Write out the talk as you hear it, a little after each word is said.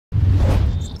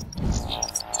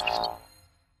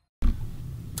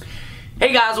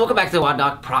Hey guys, welcome back to the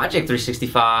WODdoc Project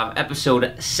 365,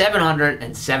 episode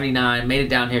 779. Made it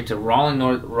down here to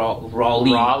Raleigh,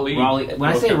 Raleigh. When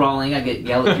I say Raleigh, I get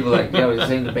yelled at people like, yo, you're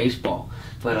saying the baseball.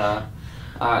 But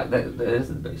that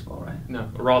isn't the baseball, right? No,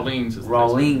 Rawlings is the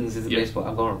Rawlings is the baseball.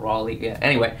 I'm going Raleigh. Yeah.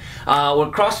 Anyway, we're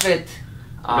CrossFit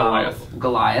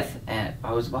Goliath, and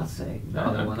I was about to say the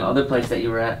other one, the other place that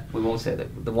you were at. We won't say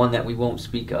that. The one that we won't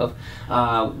speak of.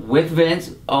 With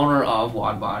Vince, owner of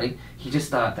WODbody. He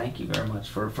just thank you very much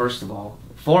for, first of all,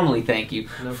 formally thank you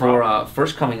for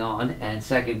first coming on, and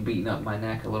second beating up my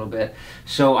neck a little bit.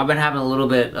 So I've been having a little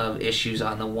bit of issues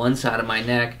on the one side of my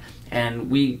neck, and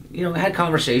we had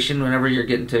conversation. Whenever you're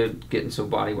getting some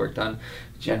body work done,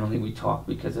 generally we talk,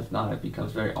 because if not, it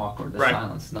becomes very awkward. The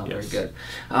silence is not very good.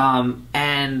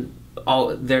 And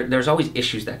there's always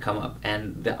issues that come up,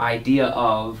 and the idea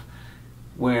of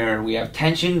where we have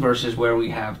tension versus where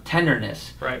we have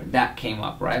tenderness, that came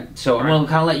up, right? So I'm going to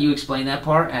kind of let you explain that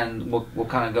part, and we'll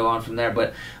kind of go on from there.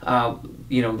 But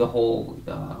the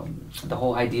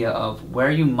whole idea of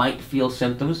where you might feel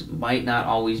symptoms might not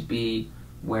always be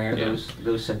where those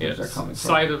symptoms are coming from.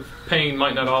 Site of pain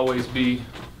might not always be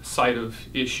site of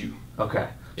issue. Okay.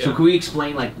 Yeah. So can we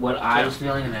explain like what I was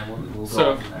feeling, and then we'll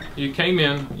go on from there. You came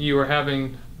in, you were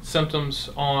having symptoms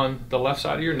on the left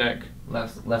side of your neck.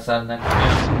 Left side of the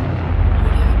neck?